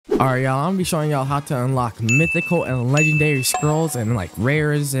Alright, y'all, I'm gonna be showing y'all how to unlock mythical and legendary scrolls and like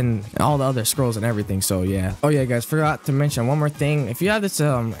rares and all the other scrolls and everything. So yeah. Oh yeah, guys, forgot to mention one more thing. If you have this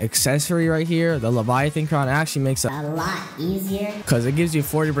accessory right here, the Leviathan crown, it actually makes it a lot easier because it gives you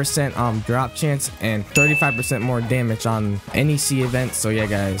 40% drop chance and 35% more damage on any sea event. So yeah,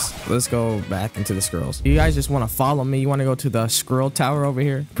 guys, let's go back into the scrolls. You guys just want to follow me. You want to go to the scroll tower over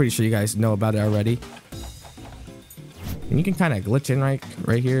here. Pretty sure you guys know about it already. And you can kind of glitch in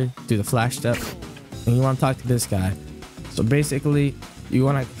right here, do the flash step, and you want to talk to this guy. So basically, you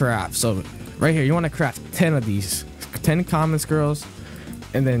want to craft. So right here, you want to craft 10 of these, 10 common scrolls,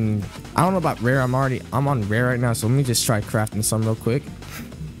 and then I don't know about rare. I'm on rare right now, so let me just try crafting some real quick.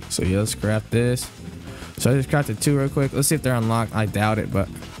 So yeah, let's craft this. So I just crafted 2 real quick. Let's see if they're unlocked. I doubt it, but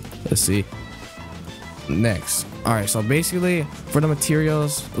let's see. Next, all right. So basically, for the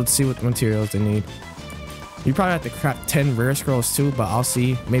materials, let's see what the materials they need. You probably have to craft 10 rare scrolls too, but I'll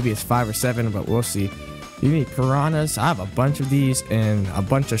see. Maybe it's 5 or 7, but we'll see. You need piranhas. I have a bunch of these and a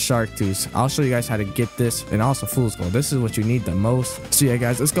bunch of shark tooths. I'll show you guys how to get this, and also fool's gold. This is what you need the most. So yeah,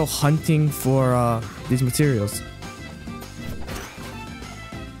 guys, let's go hunting for these materials.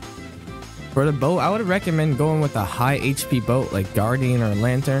 For the boat, I would recommend going with a high HP boat like Guardian or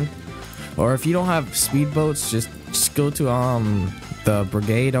Lantern. Or if you don't have speed boats, just go to the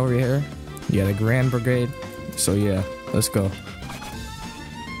brigade over here. Yeah, the Grand Brigade. So yeah, let's go.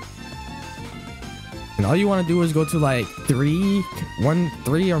 And all you want to do is go to like 3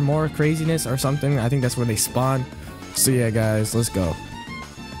 or more craziness or something. I think that's where they spawn. So yeah, guys, let's go.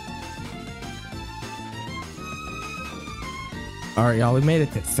 All right, y'all, we made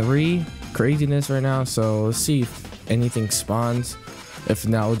it to 3 craziness right now. So let's see if anything spawns. If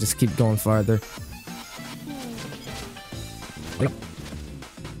not, we'll just keep going farther.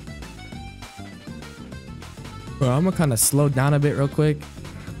 Well, I'm gonna kind of slow down a bit real quick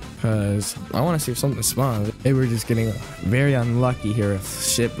because I want to see if something spawns. Maybe we're just getting very unlucky here with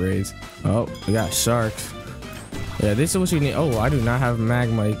ship raids. Oh, we got sharks. Yeah, this is what you need. Oh, I do not have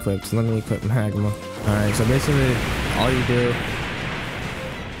magma equipped. So let me equip magma. All right, so basically all you do.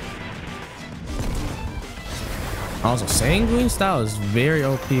 Also, sanguine style is very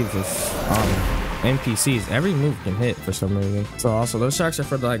OP for NPCs. Every move can hit for some reason. So also those sharks are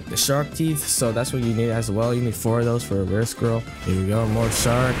for like the shark teeth, so that's what you need as well. You need 4 of those for a rare scroll. Here we go, more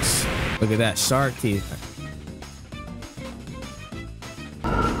sharks. Look at that, shark teeth.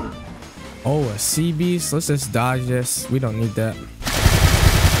 Oh, a sea beast. Let's just dodge this. We don't need that.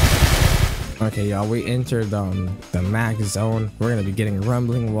 Okay, y'all, we entered the max zone. We're gonna be getting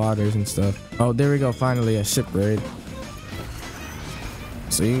rumbling waters and stuff. Oh, there we go, finally a ship raid.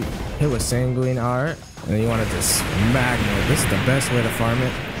 So you hit with sanguine art, and then you want to just magma. This is the best way to farm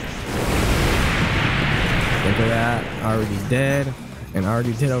it. Look at that, already dead, and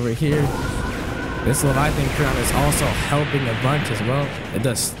already dead over here. This Leviathan crown is also helping a bunch as well. It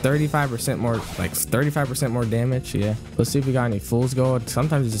does 35% more, like 35% more damage. Yeah. Let's see if we got any fool's gold.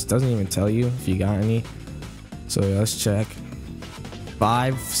 Sometimes it just doesn't even tell you if you got any. So yeah, let's check.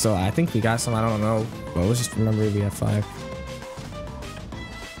 5. So I think we got some. I don't know, but let's just remember we have 5.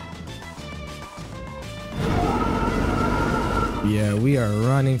 Yeah, we are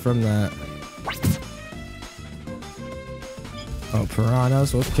running from that. Oh,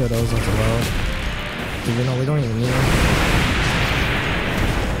 piranhas. We'll kill those as well. Even though we don't even need them.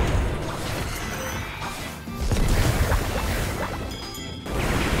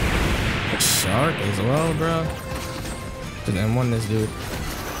 A shark as well, bro. Just M1 this dude.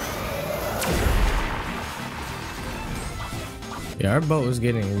 Yeah, our boat was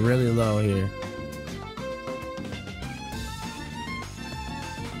getting really low here.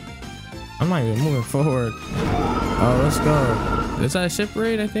 I'm not even moving forward. Oh, let's go. Is that a ship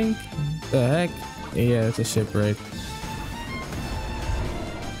raid, I think? The heck? Yeah, it's a ship raid.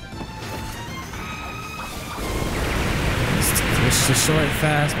 Let's destroy it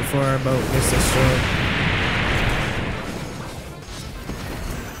fast before our boat gets destroyed.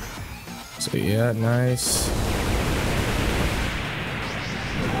 So yeah, nice.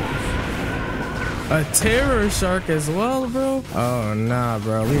 A terror shark as well, bro. Oh nah,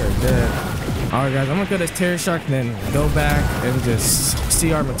 bro, we are dead. All right, guys, I'm gonna kill this terror shark and then go back and just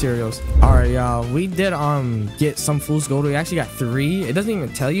see our materials. All right, y'all, we did get some fool's gold. We actually got 3. It doesn't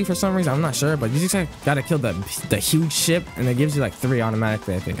even tell you for some reason. I'm not sure, but you just gotta kill the huge ship, and it gives you like 3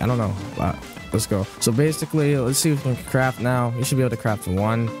 automatically. I think. I don't know. But let's go. So basically, let's see if we can craft now. You should be able to craft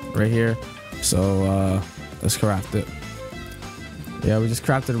 1 right here. So let's craft it. Yeah, we just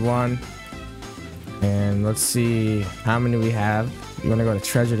crafted 1. And let's see how many we have. You want to go to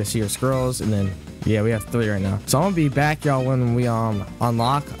treasure to see your scrolls, and then Yeah, we have 3 right now. So I'm gonna be back, y'all, when we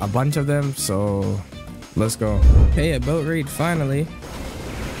unlock a bunch of them. So let's go. Hey, a boat raid finally.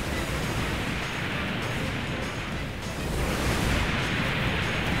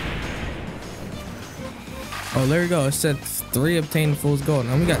 Oh, there we go. It said 3 obtained fool's gold,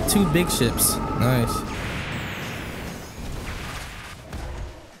 and we got 2 big ships. Nice.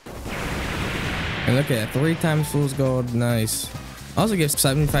 And look at that, 3 times fool's gold. Nice. Also gives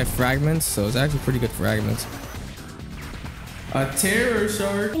 75 fragments, so it's actually pretty good fragments. A terror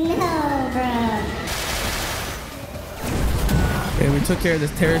shark. No, bro. Okay, we took care of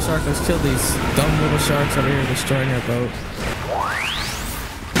this terror shark. Let's kill these dumb little sharks over here destroying our boat.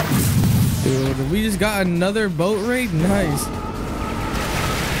 Dude, we just got another boat raid. Nice.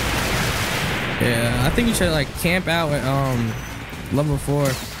 Yeah, I think you should like camp out at level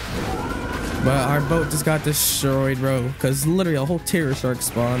 4. But our boat just got destroyed, bro, because literally a whole terror shark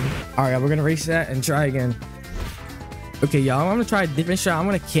spawned. All right, we're gonna reset and try again. Okay, y'all, I'm gonna try a different shot. I'm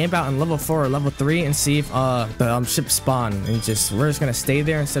gonna camp out in level 4 or level 3 and see if the ship spawn, and we're just gonna stay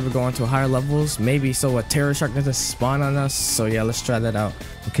there instead of going to higher levels, maybe so a terror shark doesn't spawn on us. So yeah, let's try that out.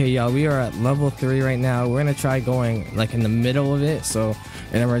 Okay, y'all, we are at level 3 right now. We're gonna try going like in the middle of it, so,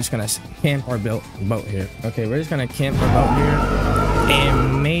 and then we're just gonna camp our boat here. Okay, we're just gonna camp our boat here,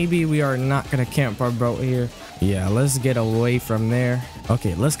 and maybe we are not gonna camp our boat here. Yeah, let's get away from there.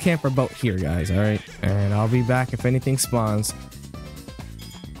 Okay, let's camp our boat here, guys. All right, and I'll be back if anything spawns.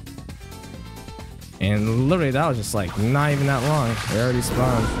 And literally, that was just like not even that long. It already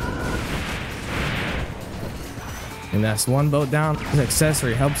spawned. And that's 1 boat down. This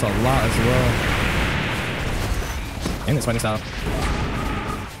accessory helps a lot as well. And it's fighting style.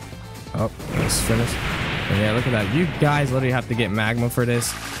 Oh, it's finished. And yeah, look at that. You guys literally have to get magma for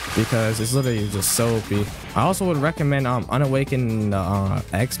this, because it's literally just so OP. I also would recommend unawaken the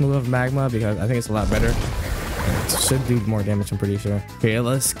X move of magma, because I think it's a lot better. It should do more damage, I'm pretty sure. Okay,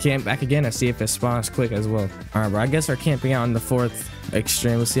 let's camp back again and see if it spawns quick as well. All right, bro, I guess we're camping out in the 4th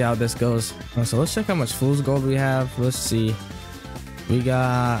extreme. Let's see how this goes. So let's check how much fool's gold we have. Let's see. We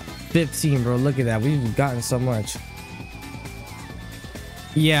got 15, bro. Look at that. We've gotten so much.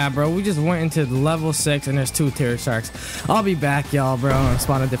 Yeah, bro, we just went into level 6 and there's 2 terror sharks. I'll be back, y'all, bro, and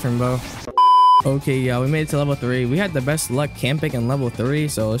spawn a different bow. Okay, y'all, we made it to level 3. We had the best luck camping in level 3,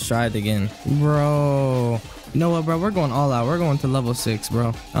 so let's try it again. Bro, you know what, bro? We're going all out. We're going to level 6,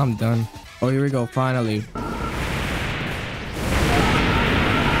 bro. I'm done. Oh, here we go, finally.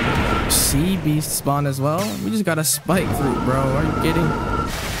 Sea beast spawn as well. We just got a spike fruit, bro. Are you kidding?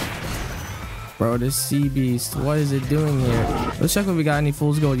 Bro, this sea beast, what is it doing here? Let's check if we got any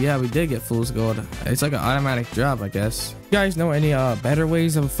fool's gold. Yeah, we did get fool's gold. It's like an automatic drop, I guess. If you guys know any better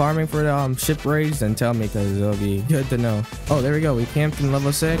ways of farming for the ship raids, then tell me, because it'll be good to know. Oh, there we go. We camped in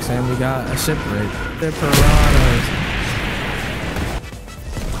level 6 and we got a ship raid. They're piranhas.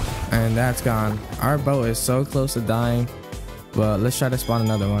 And that's gone. Our boat is so close to dying. But let's try to spawn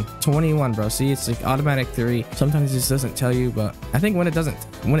another one. 21, bro. See, it's like automatic 3. Sometimes it just doesn't tell you, but I think when it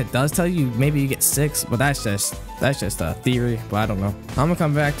does tell you, maybe you get 6. But that's just a theory. But I don't know. I'm gonna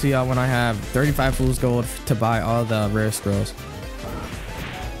come back to y'all when I have 35 fool's gold to buy all the rare scrolls.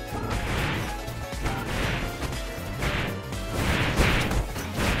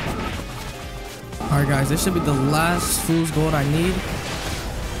 All right, guys. This should be the last fool's gold I need.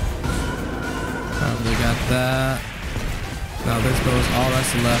 Probably got that. Now this goes all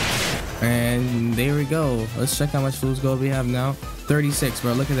that's left, and there we go. Let's check how much fool's gold we have now. 36,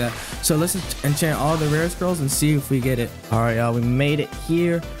 bro. Look at that. So let's enchant all the rare scrolls and see if we get it. All right, y'all, we made it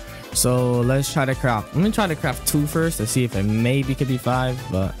here. So let's try to craft. I'm gonna try to craft 2 first to see if it maybe could be 5.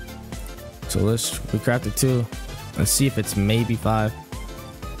 But so we crafted 2. Let's see if it's maybe 5.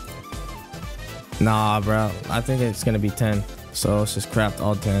 Nah, bro. I think it's gonna be 10. So let's just craft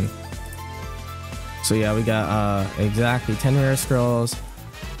all 10. So yeah, we got exactly 10 rare scrolls,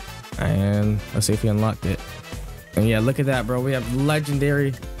 and let's see if we unlocked it. And yeah, look at that, bro. We have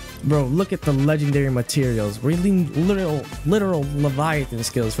legendary, bro. Look at the legendary materials. We're literal Leviathan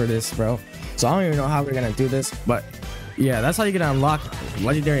skills for this, bro. So I don't even know how we're gonna do this, but yeah, that's how you're gonna unlock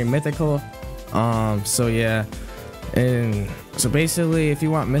legendary mythical. So yeah, and so basically, if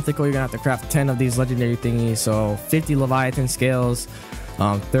you want mythical, you're gonna have to craft 10 of these legendary thingies. So 50 Leviathan scales,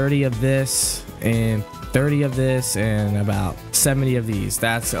 30 of this, and 30 of this, and about 70 of these.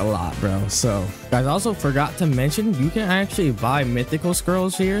 That's a lot, bro. So guys, I also forgot to mention, you can actually buy mythical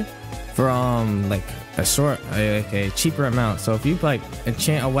scrolls here from like a cheaper amount. So if you like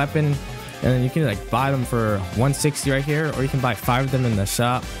enchant a weapon, and then you can like buy them for 160 right here, or you can buy 5 of them in the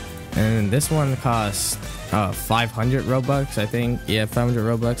shop. And this one costs 500 Robux, I think. Yeah, 500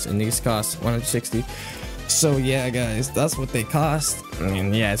 Robux, and these cost 160. So yeah, guys, that's what they cost. I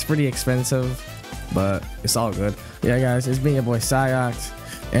mean, yeah, it's pretty expensive, but it's all good. Yeah, guys, it's been your boy Cyox,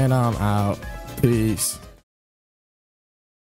 and I'm out. Peace.